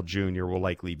Gurriel Jr. will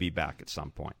likely be back at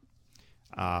some point.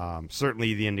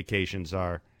 Certainly the indications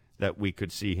are that we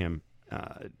could see him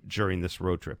during this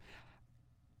road trip.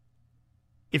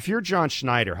 If you're John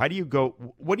Schneider, how do you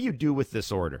go? What do you do with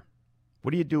this order?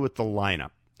 What do you do with the lineup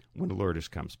when Lourdes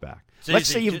comes back? Let's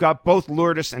say you've got both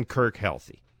Lourdes and Kirk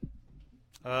healthy.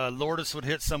 Lourdes would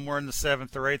hit somewhere in the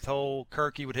 7th or 8th hole.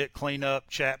 Kirky would hit cleanup.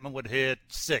 Chapman would hit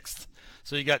 6th.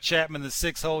 So you got Chapman in the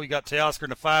 6th hole. You got Teoscar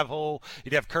in the 5 hole.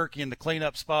 You'd have Kirky in the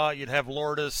cleanup spot. You'd have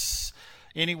Lourdes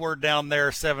anywhere down there,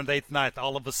 7th, 8th, 9th,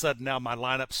 all of a sudden now my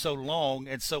lineup's so long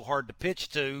and so hard to pitch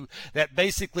to that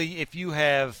basically if you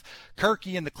have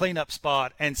Kirky in the cleanup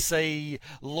spot and say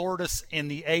Lourdes in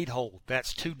the 8-hole,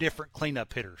 that's two different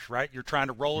cleanup hitters, right? You're trying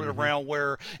to roll it around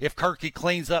where if Kirky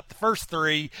cleans up the first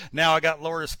 3, now I got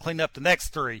Lourdes clean up the next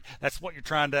 3. That's what you're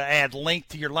trying to add length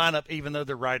to your lineup, even though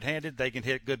they're right-handed. They can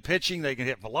hit good pitching. They can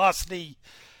hit velocity.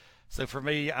 So for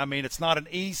me, I mean, it's not an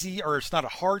easy or it's not a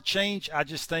hard change. I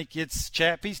just think it's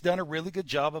Chappie's done a really good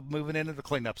job of moving into the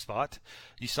cleanup spot.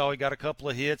 You saw he got a couple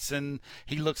of hits, and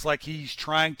he looks like he's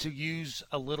trying to use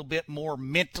a little bit more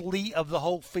mentally of the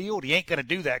whole field. He ain't going to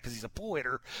do that because he's a pull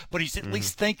hitter, but he's at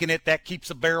least thinking it. That keeps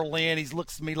a barrel in. He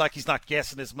looks to me like he's not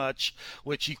guessing as much,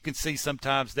 which you can see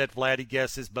sometimes that Vladdy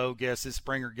guesses, Bo guesses,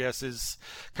 Springer guesses,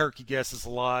 Kirky guesses a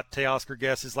lot, Teoscar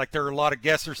guesses. Like there are a lot of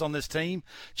guessers on this team.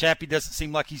 Chappie doesn't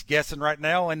seem like he's guessing right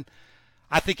now, and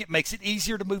I think it makes it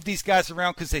easier to move these guys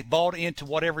around because they bought into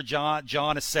whatever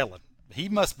John is selling. He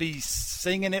must be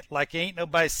singing it like ain't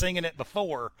nobody singing it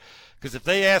before, because if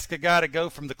they ask a guy to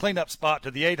go from the cleanup spot to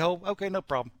the 8-hole, okay, no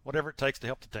problem, whatever it takes to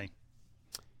help the team.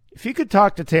 If you could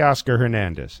talk to Teoscar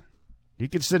Hernandez, you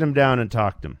could sit him down and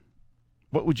talk to him,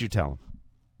 what would you tell him?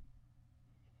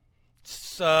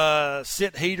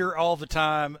 Sit heater all the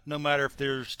time, no matter if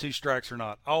there's 2 strikes or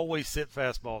not. Always sit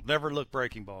fastball. Never look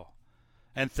breaking ball.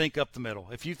 And think up the middle.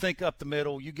 If you think up the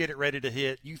middle, you get it ready to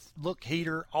hit. You look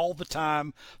heater all the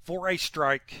time for a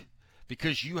strike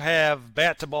because you have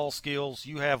bat-to-ball skills.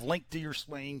 You have length to your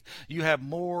swing. You have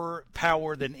more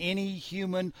power than any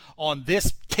human on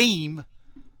this team.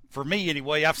 For me,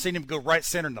 anyway, I've seen him go right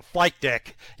center in the flight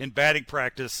deck in batting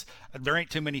practice. There ain't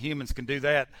too many humans can do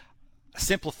that.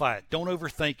 Simplify it. Don't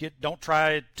overthink it. Don't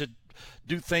try to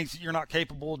do things that you're not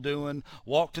capable of doing.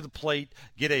 Walk to the plate.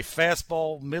 Get a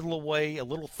fastball middle away, a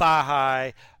little thigh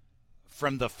high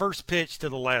from the first pitch to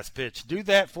the last pitch. Do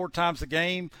that 4 times a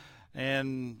game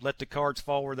and let the cards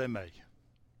fall where they may.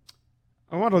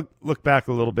 I want to look back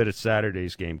a little bit at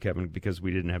Saturday's game, Kevin, because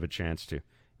we didn't have a chance to.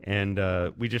 And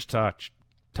we just touched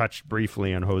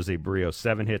briefly on Jose Barrios.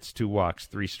 7 hits, 2 walks,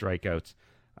 3 strikeouts.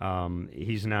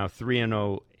 He's now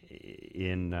 3-0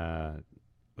 in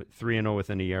 3-0 with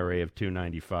an ERA of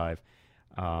 2.95.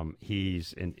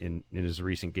 He's in his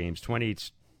recent games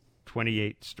 28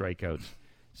 strikeouts,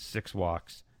 6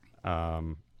 walks.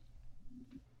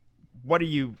 What are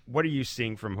you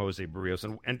seeing from Jose Barrios?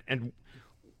 And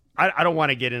I don't want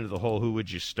to get into the whole who would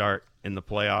you start in the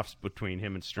playoffs between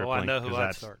him and Stripling. Oh, I know who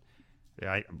I'd start.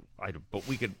 Yeah, but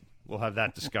we'll have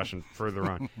that discussion further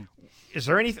on. Is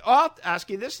there anything? I'll ask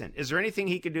you this then: is there anything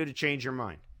he could do to change your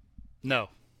mind? No.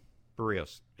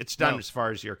 Barrios. It's done No. as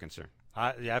far as you're concerned.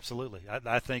 Yeah, absolutely.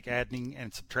 I think adding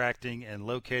and subtracting and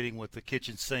locating with the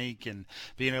kitchen sink and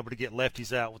being able to get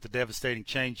lefties out with the devastating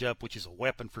changeup, which is a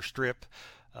weapon for Strip.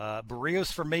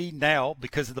 Barrios, for me now,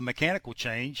 because of the mechanical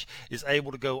change, is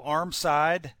able to go arm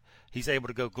side. He's able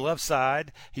to go glove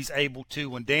side. He's able to,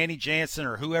 when Danny Jansen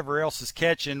or whoever else is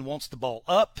catching wants the ball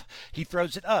up, he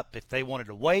throws it up. If they want it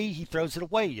away, he throws it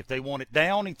away. If they want it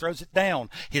down, he throws it down.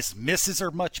 His misses are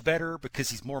much better because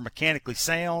he's more mechanically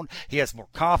sound. He has more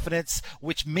confidence,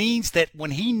 which means that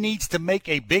when he needs to make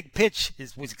a big pitch,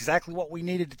 was exactly what we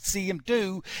needed to see him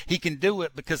do, he can do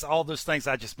it because all those things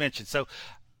I just mentioned. So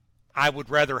I would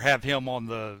rather have him on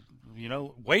the,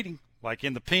 waiting, like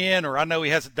in the pen, or I know he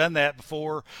hasn't done that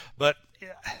before, but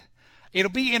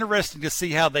it'll be interesting to see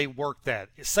how they work that.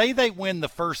 Say they win the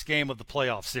first game of the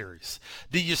playoff series.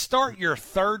 Do you start your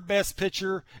 3rd best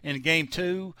pitcher in game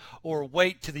 2 or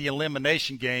wait to the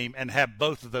elimination game and have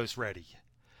both of those ready?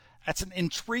 That's an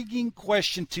intriguing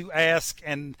question to ask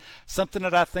and something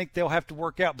that I think they'll have to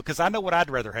work out because I know what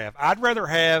I'd rather have. I'd rather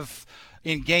have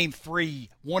in game 3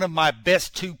 one of my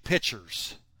best 2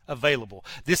 pitchers available.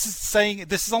 This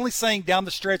is only saying down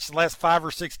the stretch the last 5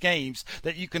 or 6 games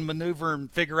that you can maneuver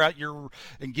and figure out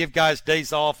and give guys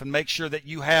days off and make sure that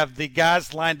you have the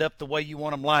guys lined up the way you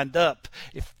want them lined up.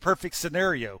 If perfect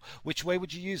scenario, which way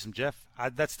would you use them, Jeff?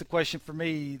 That's the question for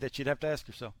me that you'd have to ask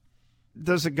yourself.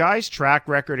 Does a guy's track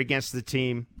record against the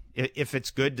team, if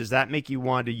it's good, does that make you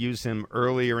want to use him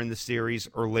earlier in the series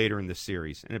or later in the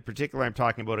series? And in particular, I'm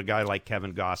talking about a guy like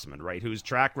Kevin Gossman, right, whose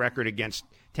track record against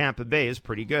Tampa Bay is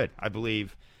pretty good. I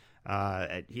believe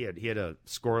he had a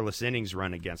scoreless innings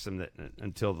run against him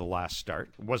until the last start.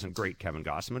 It wasn't great, Kevin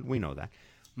Gossman. We know that.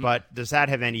 But does that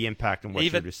have any impact on what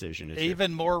your decision is?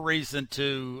 Even more reason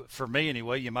for me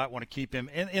anyway, you might want to keep him,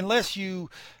 unless you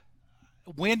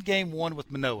win game 1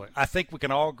 with Manoah. I think we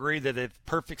can all agree that if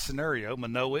perfect scenario,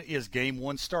 Manoah is game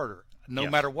 1 starter. no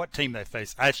Yes. matter what team they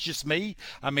face. That's just me.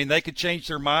 I mean, they could change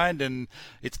their mind, and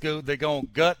they go on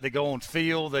gut, they go on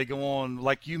feel, they go on,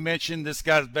 like you mentioned, this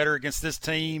guy's better against this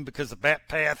team because of bat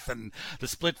path and the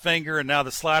split finger, and now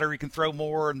the slider he can throw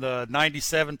more, and the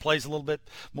 97 plays a little bit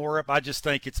more up. I just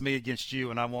think it's me against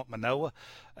you, and I want Manoah.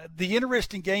 The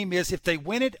interesting game is if they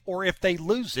win it or if they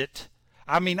lose it.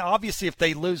 I mean, obviously, if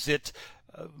they lose it,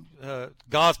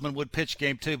 Gausman would pitch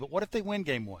game 2. But what if they win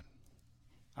game 1?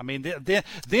 I mean, then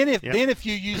if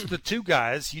you use the 2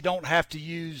 guys, you don't have to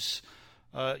use.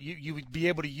 You would be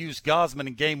able to use Gausman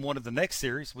in game 1 of the next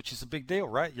series, which is a big deal,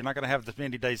 right? You're not going to have the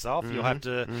many days off. You'll have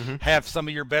to have some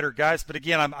of your better guys. But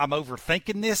again, I'm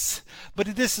overthinking this.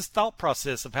 But this is thought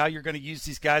process of how you're going to use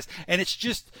these guys, and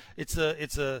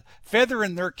it's a feather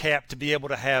in their cap to be able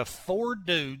to have 4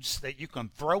 dudes that you can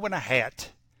throw in a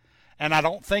hat. And I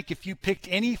don't think if you picked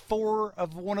any 4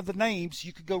 of one of the names,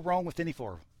 you could go wrong with any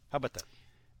 4. How about that?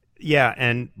 Yeah,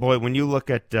 and boy, when you look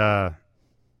at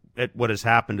what has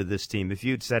happened to this team, if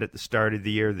you'd said at the start of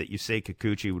the year that Yusei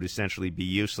Kikuchi would essentially be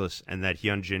useless and that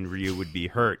Hyunjin Ryu would be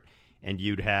hurt, and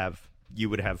you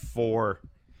would have four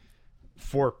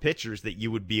pitchers that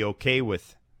you would be okay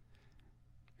with,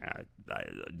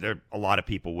 a lot of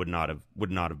people would not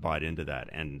have bought into that,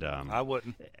 and I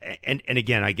wouldn't. And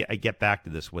again, I get back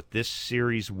to this. What this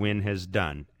series win has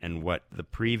done, and what the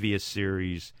previous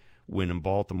series win in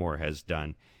Baltimore has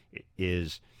done,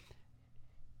 is,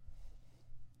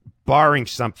 barring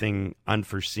something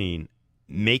unforeseen,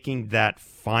 making that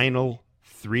final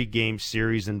 3-game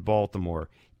series in Baltimore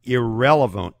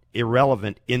irrelevant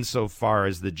insofar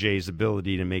as the Jays'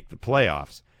 ability to make the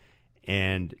playoffs,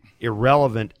 and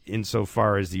irrelevant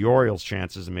insofar as the Orioles'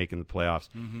 chances of making the playoffs.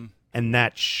 Mm-hmm. And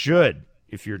that should,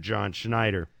 if you're John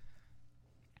Schneider,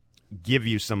 give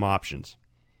you some options.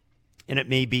 And it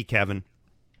may be, Kevin,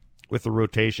 with the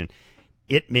rotation,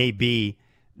 it may be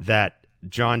that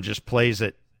John just plays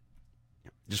it,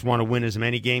 just want to win as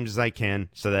many games as I can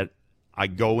so that I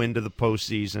go into the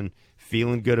postseason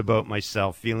feeling good about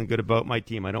myself, feeling good about my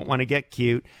team. I don't want to get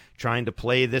cute, trying to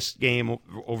play this game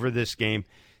over this game,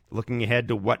 looking ahead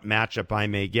to what matchup I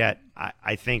may get.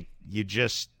 I think you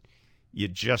just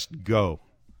go.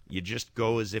 You just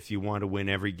go as if you want to win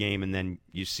every game, and then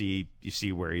you see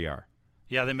where you are.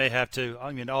 Yeah, they may have to.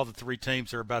 I mean, all the 3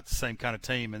 teams are about the same kind of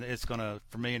team, and it's going to,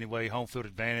 for me anyway, home field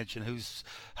advantage and who's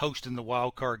hosting the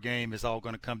wild card game is all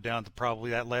going to come down to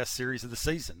probably that last series of the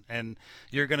season. And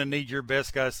you're going to need your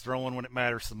best guys throwing when it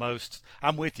matters the most.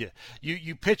 I'm with you.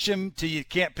 You pitch them till you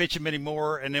can't pitch them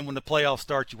anymore, and then when the playoffs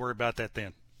start, you worry about that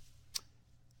then.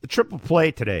 The triple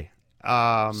play today.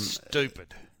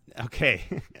 Stupid. Okay.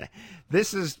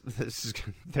 This is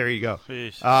there you go.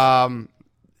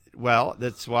 Well,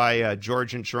 that's why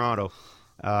George in Toronto,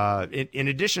 in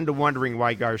addition to wondering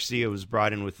why Garcia was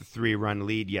brought in with a 3-run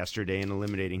lead yesterday and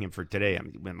eliminating him for today, I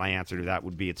mean, my answer to that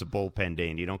would be it's a bullpen day,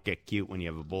 and you don't get cute when you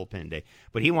have a bullpen day.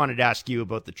 But he wanted to ask you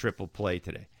about the triple play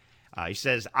today. He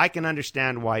says, I can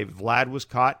understand why Vlad was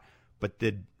caught, but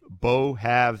did Bo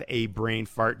have a brain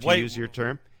fart, to use your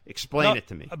term? Explain it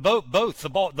to me. Both. The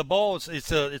ball is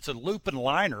it's a looping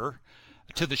liner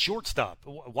to the shortstop.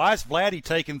 Why is Vladdy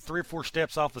taking 3 or 4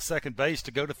 steps off the second base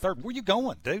to go to third? Where you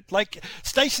going, dude? Like,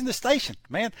 station to station,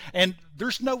 man. And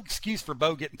there's no excuse for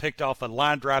Bo getting picked off a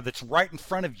line drive that's right in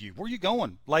front of you. Where you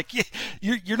going? Like,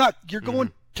 you're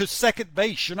going to second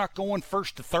base. You're not going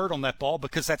first to third on that ball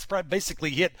because that's basically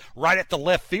hit right at the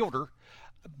left fielder.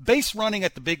 Base running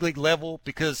at the big league level,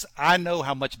 because I know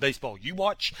how much baseball you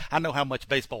watch. I know how much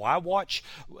baseball I watch.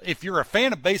 If you're a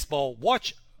fan of baseball,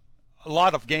 watch a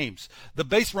lot of games. The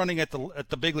base running at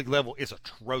the big league level is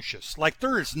atrocious. Like,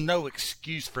 there is no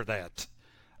excuse for that.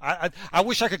 I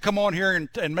wish I could come on here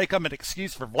and make them an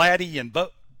excuse for Vladdy,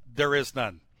 but there is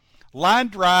none. Line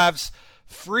drives,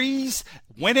 freeze.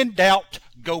 When in doubt,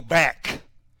 go back.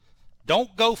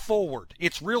 Don't go forward.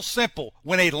 It's real simple.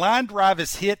 When a line drive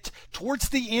is hit towards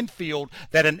the infield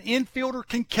that an infielder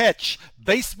can catch,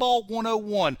 baseball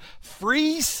 101,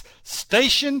 freeze,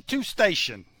 station to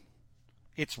station.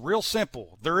 It's real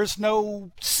simple. There is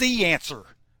no C answer.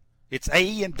 It's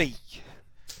A and B.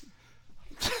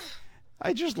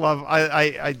 I just love.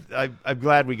 I'm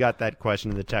glad we got that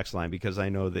question in the text line, because I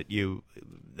know that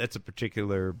that's a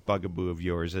particular bugaboo of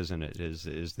yours, isn't it?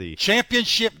 Is the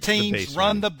championship teams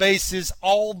run the bases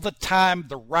all the time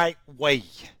the right way.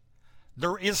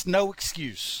 There is no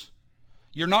excuse.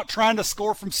 You're not trying to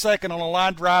score from second on a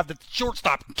line drive that the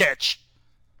shortstop can catch.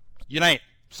 You ain't.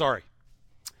 Sorry.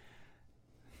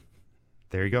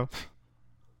 There you go.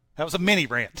 That was a mini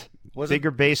rant.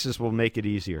 Bigger bases will make it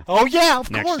easier. Oh, yeah, of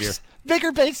next course. Year.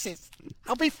 Bigger bases.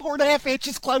 I'll be 4.5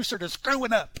 inches closer to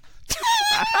screwing up.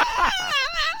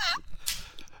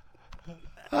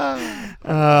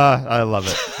 I love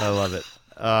it. I love it.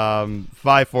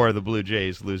 5-4, the Blue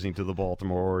Jays losing to the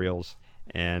Baltimore Orioles,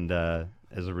 and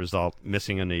as a result,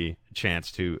 missing any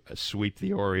chance to sweep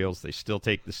the Orioles. They still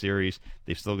take the series.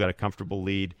 They've still got a comfortable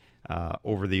lead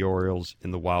over the Orioles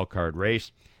in the wild card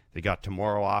race. They got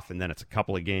tomorrow off, and then it's a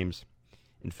couple of games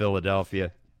in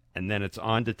Philadelphia, and then it's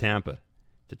on to Tampa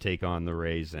to take on the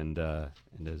Rays. And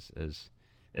as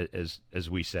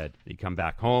we said, you come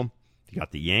back home. You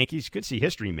got the Yankees. You could see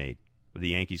history made with the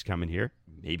Yankees coming here.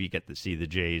 Maybe you get to see the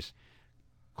Jays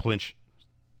clinch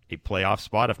a playoff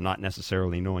spot, if not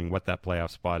necessarily knowing what that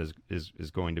playoff spot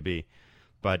is going to be.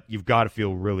 But you've got to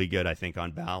feel really good, I think,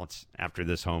 on balance after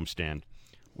this homestand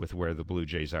with where the Blue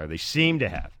Jays are. They seem to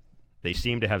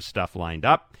have stuff lined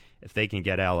up. If they can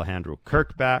get Alejandro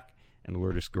Kirk back and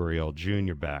Lourdes Gurriel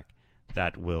Jr. back,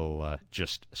 that will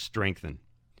just strengthen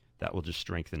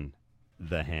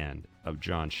the hand of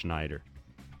John Schneider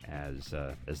as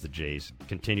the Jays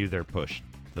continue their push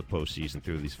the postseason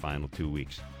through these final 2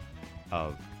 weeks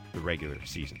of the regular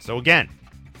season. So again,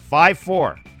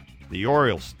 5-4. The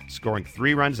Orioles scoring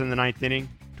 3 runs in the 9th inning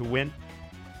to win.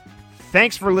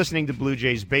 Thanks for listening to Blue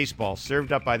Jays Baseball,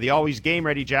 served up by the always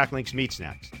game-ready Jack Link's Meat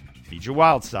Snacks. Feed your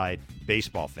wild side,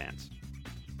 baseball fans.